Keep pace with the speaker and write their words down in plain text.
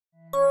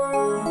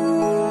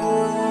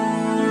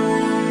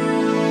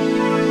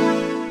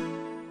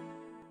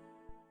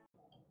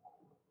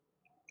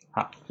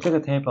好，这个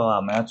table 啊，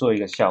我们要做一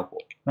个效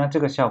果。那这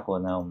个效果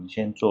呢，我们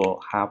先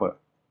做 hover，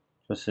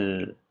 就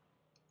是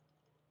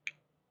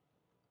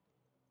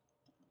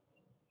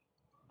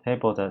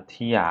table 的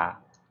tr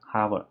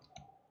hover，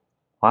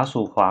 滑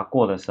鼠滑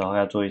过的时候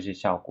要做一些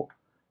效果。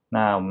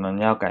那我们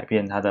要改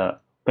变它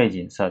的背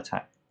景色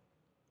彩。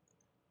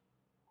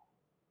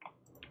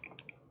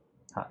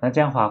好，那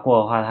这样滑过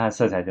的话，它的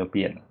色彩就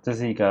变了。这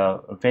是一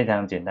个非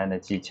常简单的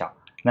技巧。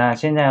那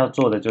现在要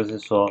做的就是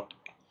说，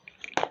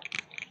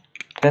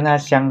跟它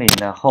相邻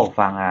的后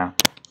方啊，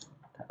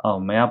我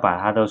们要把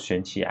它都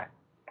选起来。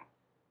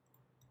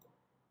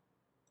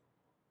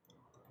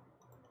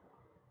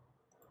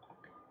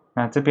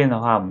那这边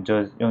的话，我们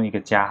就用一个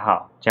加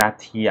号加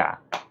tr。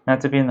那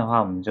这边的话，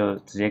我们就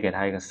直接给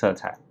它一个色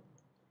彩。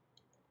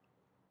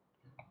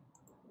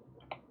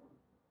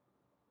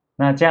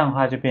那这样的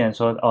话就变成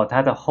说，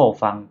它的后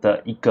方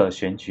的一个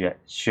选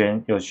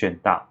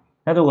到。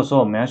那如果说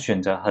我们要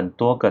选择很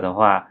多个的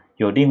话，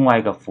有另外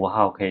一个符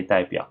号可以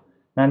代表。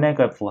那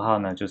个符号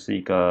呢，就是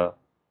一个，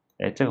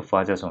这个符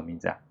号叫什么名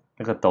字啊？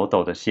那个抖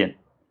抖的线，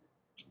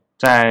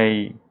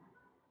在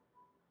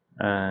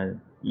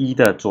一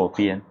的左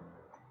边。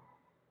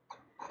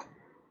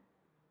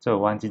这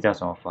我忘记叫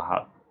什么符号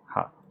了。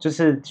好，就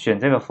是选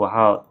这个符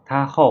号，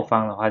它后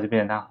方的话就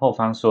变成它后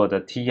方所有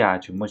的 tr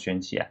全部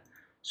选起来。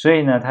所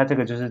以呢，它这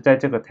个就是在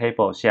这个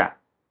table 下，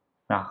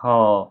然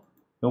后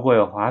如果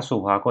有滑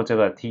鼠滑过这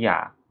个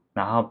tr，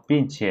 然后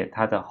并且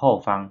它的后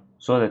方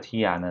所有的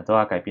tr 呢都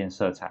要改变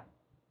色彩，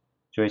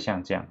就会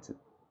像这样子。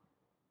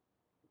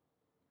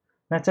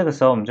那这个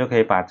时候我们就可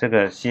以把这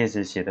个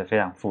CS 写得非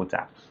常复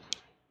杂。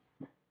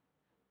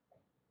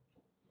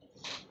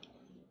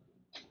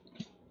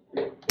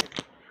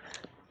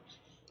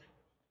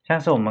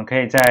像是我们可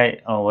以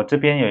在我这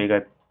边有一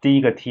个第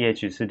一个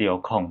th 是留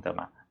空的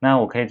嘛，那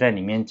我可以在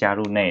里面加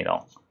入内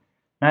容。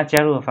那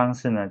加入的方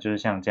式呢，就是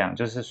像这样，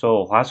就是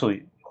说我滑鼠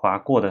滑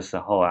过的时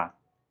候啊，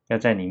要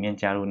在里面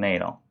加入内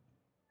容。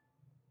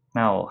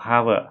那我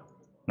hover，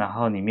 然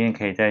后里面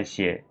可以再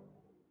写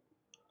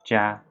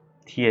加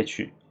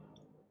th，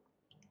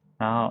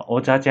 然后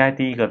我只要加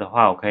第一个的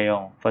话，我可以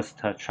用 first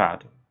child。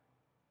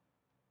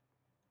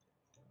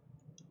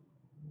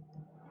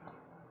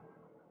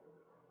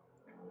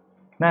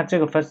那这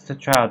个 first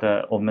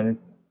child 我们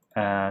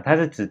它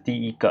是指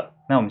第一个，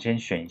那我们先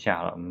选一下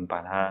好了，我们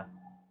把它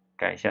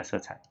改一下色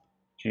彩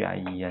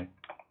 ，green。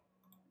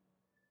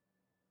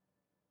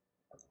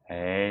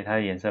它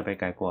的颜色被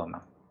改过了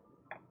吗？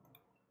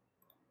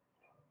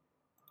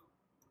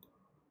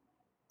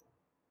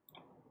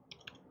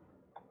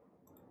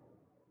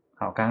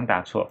好，刚刚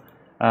打错。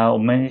我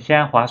们现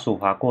在滑鼠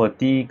滑过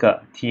第一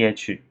个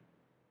th，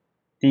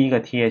 第一个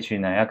th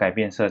呢要改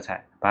变色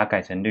彩，把它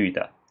改成绿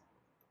的。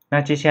那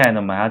接下来呢，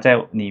我们要在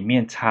里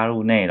面插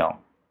入内容，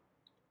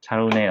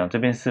这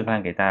边示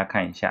范给大家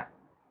看一下。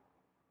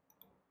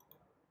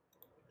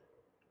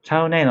插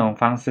入内容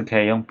方式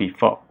可以用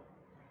before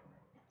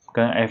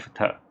跟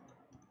after。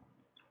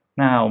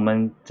那我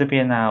们这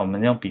边呢，我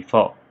们用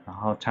before， 然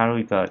后插入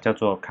一个叫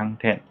做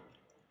content。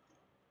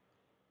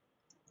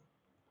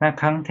那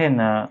content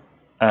呢，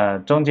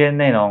中间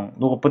内容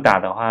如果不打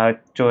的话，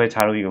就会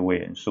插入一个伪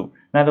元素。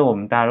那如果我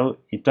们打入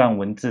一段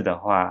文字的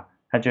话，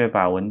它就会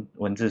把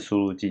文字输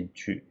入进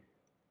去。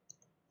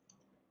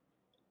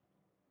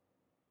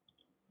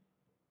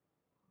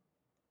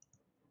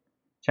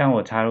像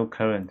我插入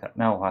current，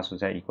 那我滑鼠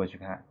再移过去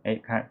看，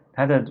看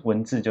它的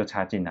文字就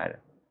插进来了。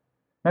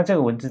那这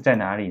个文字在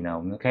哪里呢？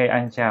我们可以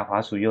按下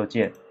滑鼠右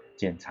键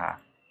检查。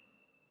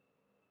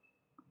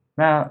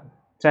那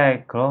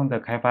在 Chrome 的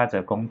开发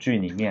者工具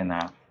里面呢，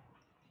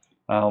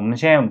我们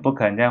现在不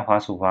可能这样滑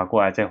鼠滑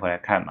过来再回来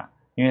看嘛，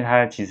因为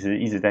它其实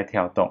一直在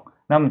跳动。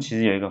那么其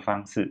实有一个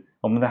方式，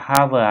我们的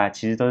hover 啊，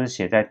其实都是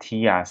写在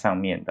tr 上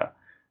面的。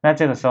那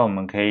这个时候我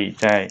们可以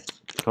在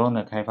Chrome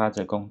的开发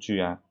者工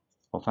具啊，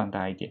我放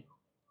大一点，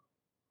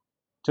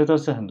这都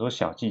是很多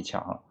小技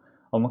巧哈。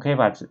我们可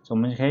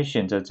以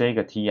选择这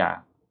个 tr，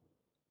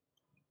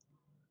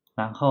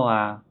 然后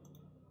啊，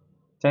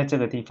在这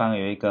个地方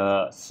有一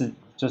个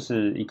就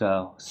是一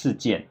个事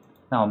件，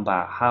那我们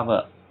把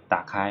hover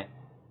打开。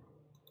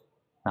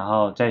然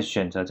后再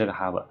选择这个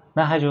hover，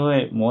 那它就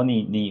会模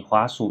拟你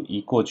滑鼠移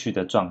过去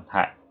的状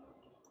态。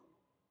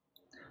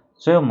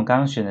所以我们刚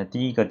刚选的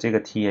第一个这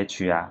个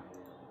th 啊，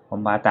我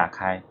们把它打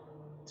开，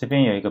这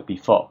边有一个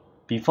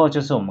before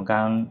就是我们刚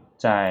刚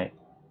在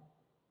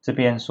这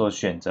边所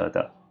选择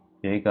的，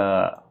有一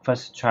个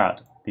first child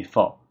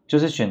before， 就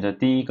是选择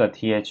第一个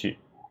th，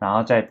 然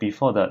后在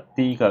before 的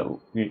第一个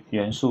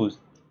元素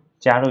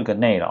加入一个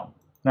内容，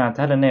那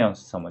它的内容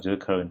是什么？就是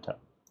current。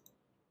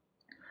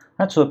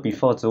那除了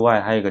before 之外，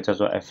还有一个叫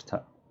做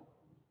after。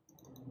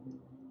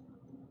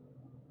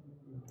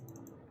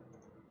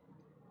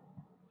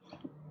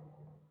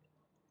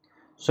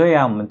所以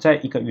啊，我们在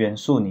一个元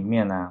素里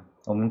面呢，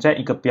我们在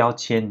一个标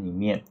签里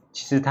面，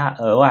其实它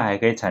额外还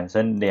可以产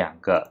生两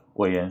个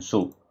伪元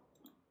素。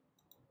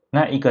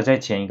那一个在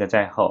前，一个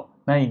在后。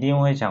那一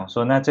定会想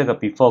说，那这个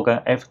before 跟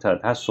after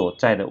它所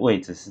在的位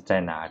置是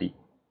在哪里？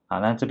好，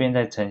那这边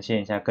再呈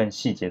现一下更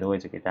细节的位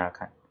置给大家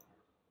看。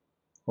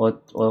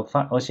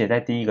我写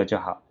在第一个就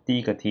好，第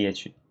一个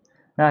th。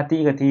那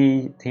第一个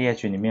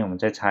th 里面我们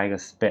再插一个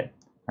span，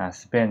 那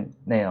span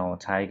内容我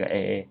插一个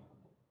aa。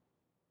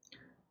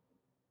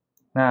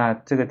那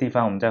这个地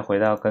方我们再回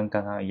到跟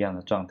刚刚一样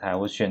的状态，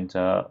我选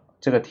择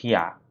这个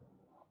tr，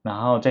 然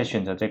后再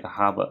选择这个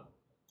hover，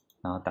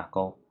 然后打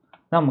勾。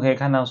那我们可以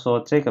看到说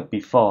这个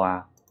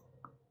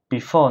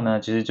before 呢，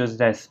其实就是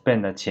在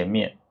span 的前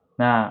面，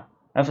那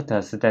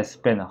after 是在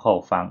span 的后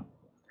方。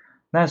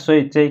那所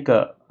以这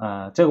个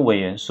伪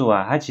元素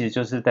啊，它其实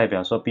就是代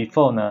表说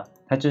before 呢，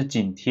它就是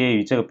紧贴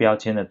于这个标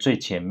签的最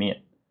前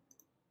面，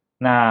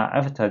那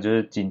after 就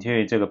是紧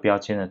贴于这个标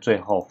签的最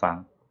后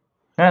方。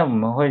那我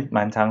们会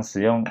蛮常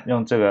使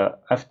用这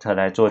个 after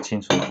来做清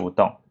除浮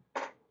动。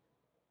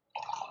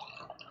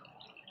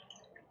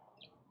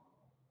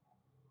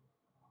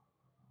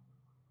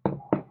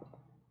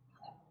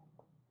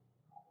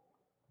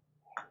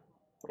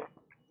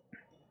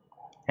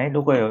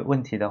如果有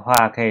问题的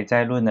话，可以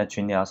在论的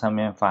群聊上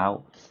面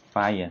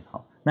发言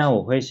哈。那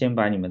我会先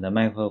把你们的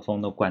麦克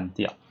风都关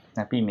掉，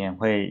那避免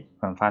会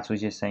发出一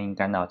些声音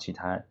干扰其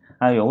他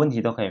人。有问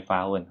题都可以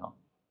发问哈。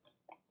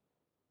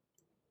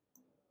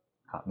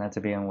好，那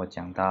这边我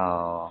讲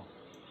到，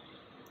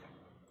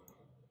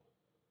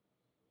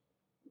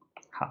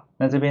好，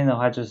那这边的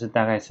话就是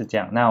大概是这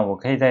样。那我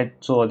可以再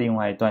做另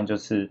外一段，就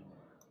是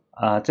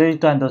这一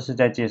段都是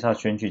在介绍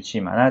选取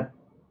器嘛。那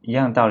一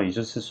样道理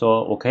就是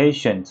说我可以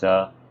选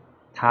择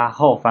它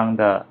后方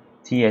的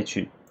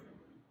th。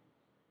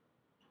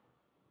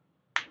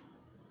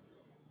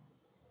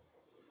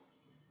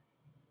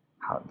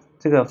好，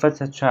这个 first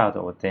child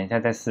我等一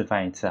下再示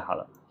范一次好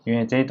了，因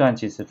为这一段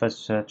其实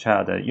first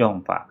child 的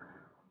用法，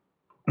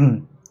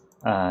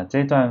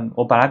这一段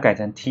我把它改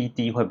成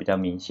td 会比较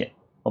明显。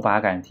我把它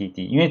改成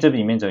td， 因为这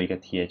里面只有一个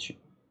th。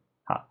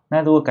好，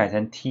那如果改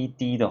成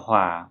td 的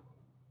话，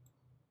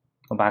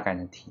我把它改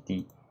成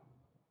td。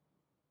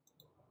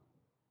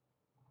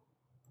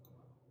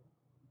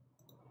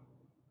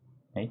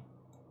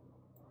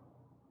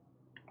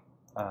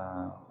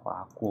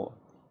划过。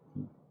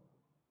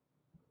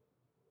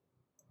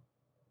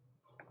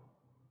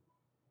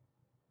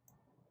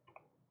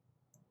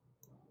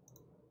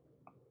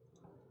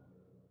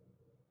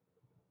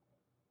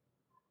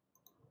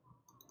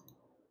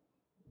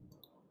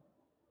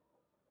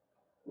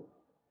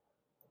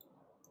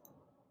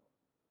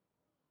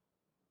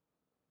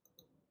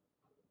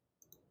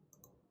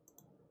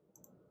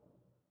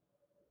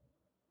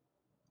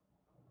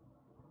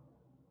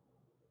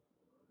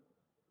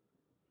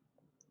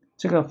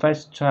这个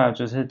first child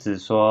就是指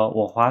说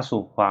我滑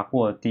鼠划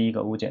过第一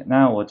个物件。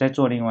那我再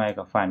做另外一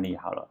个范例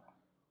好了，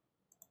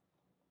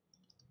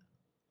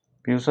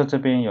比如说这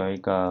边有一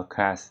个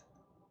class，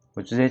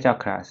 我直接叫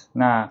class，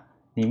 那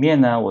里面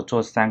呢我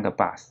做3个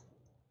bus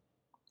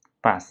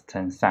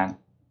乘3，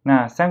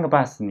那3个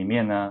bus 里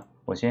面呢，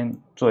我先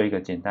做一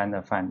个简单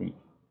的范例，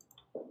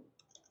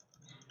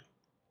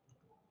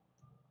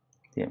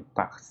点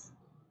bus，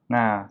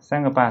 那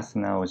3个 bus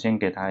呢，我先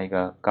给它一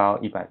个高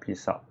100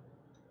 pixel。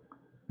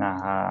那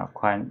它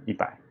宽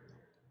100，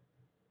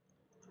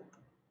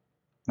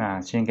那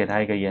先给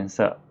它一个颜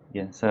色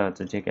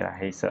直接给它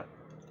黑色。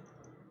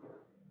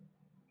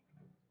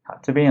好，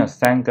这边有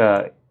三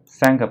个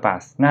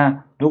bus，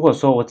 那如果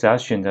说我只要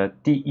选择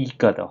第一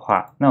个的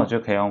话，那我就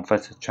可以用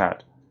first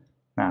child，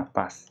 那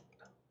bus，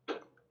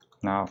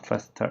 然后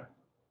first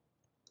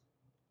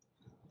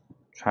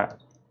child，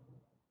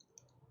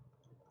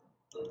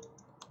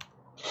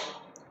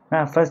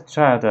 那 first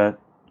child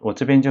我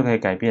这边就可以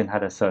改变它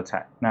的色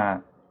彩，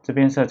那这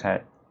边色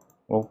彩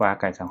我把它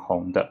改成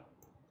红的。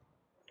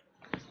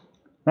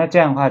那这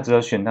样的话，只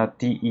有选到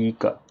第一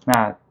个，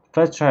那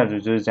first child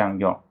就是这样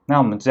用。那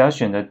我们只要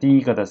选择第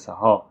一个的时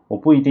候，我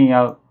不一定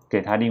要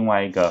给它另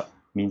外一个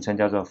名称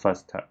叫做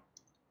first，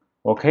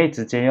 我可以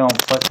直接用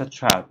first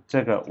child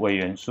这个伪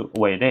元素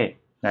伪类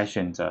来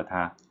选择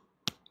它。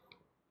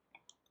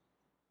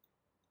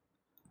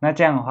那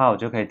这样的话，我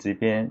就可以直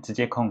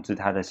接控制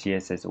它的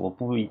CSS， 我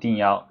不一定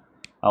要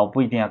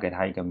给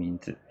它一个名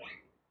字。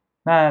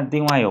那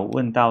另外有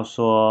问到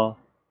说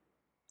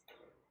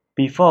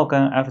before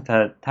跟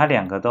after 它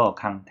两个都有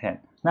content，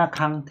 那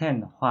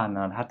content 的话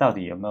呢，它到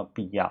底有没有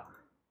必要？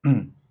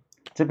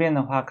这边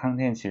的话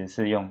content 其实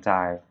是用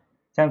在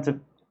像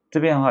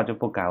这边的话就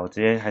不改，我直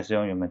接还是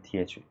用原本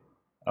th，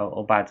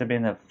 我把这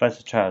边的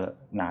first child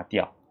拿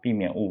掉，避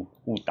免误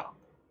导。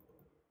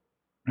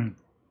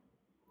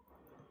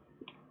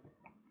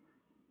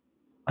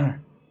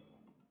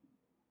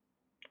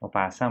我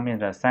把上面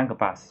的3个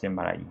bus 先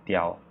把它移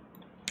掉。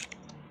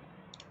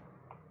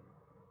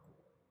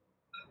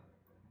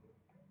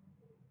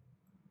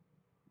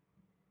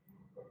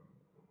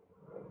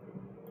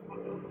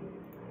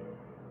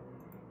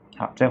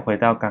好，再回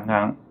到刚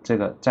刚这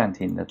个暂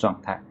停的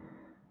状态。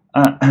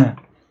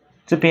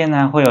这边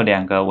呢会有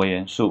2个伪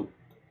元素，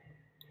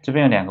这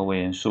边有2个伪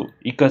元素，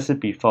一个是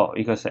before，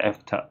 一个是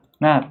after。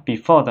那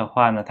before 的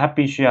话呢，它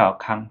必须要有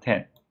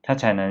content， 它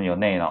才能有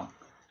内容。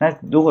那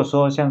如果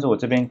说像是我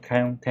这边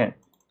content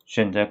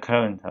选择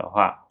current 的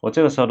话，我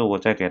这个时候如果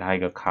再给它一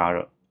个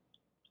color，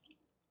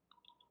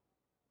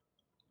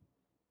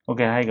 我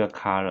给它一个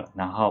color，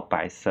 然后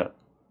白色，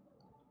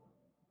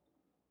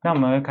那我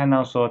们会看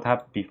到说它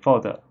before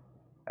的，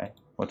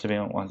我这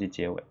边忘记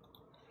结尾，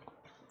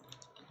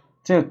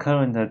这个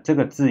current 这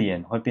个字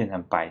眼会变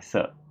成白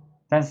色，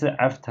但是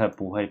after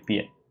不会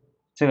变，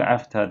这个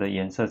after 的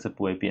颜色是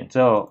不会变，只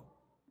有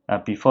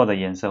before 的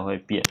颜色会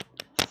变。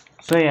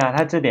所以啊，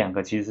它这两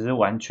个其实是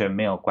完全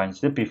没有关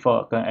系，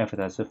 before 跟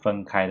after 是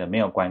分开的，没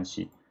有关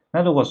系。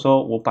那如果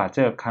说我把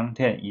这个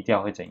content 移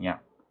掉会怎样？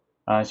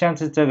像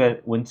是这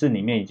个文字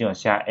里面已经有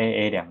下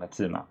AA 两个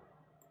字嘛，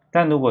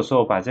但如果说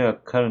我把这个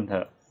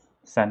current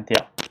删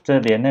掉，这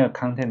连那个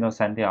content 都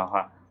删掉的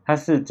话，它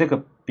是这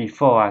个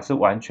before 啊是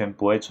完全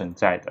不会存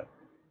在的。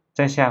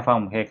在下方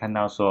我们可以看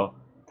到说，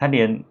它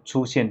连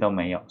出现都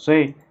没有，所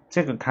以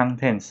这个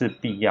content 是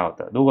必要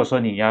的。如果说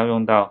你要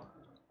用到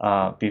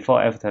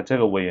before after 这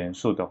个伪元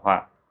素的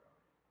话，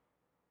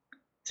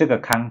这个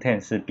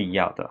content 是必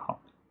要的哈。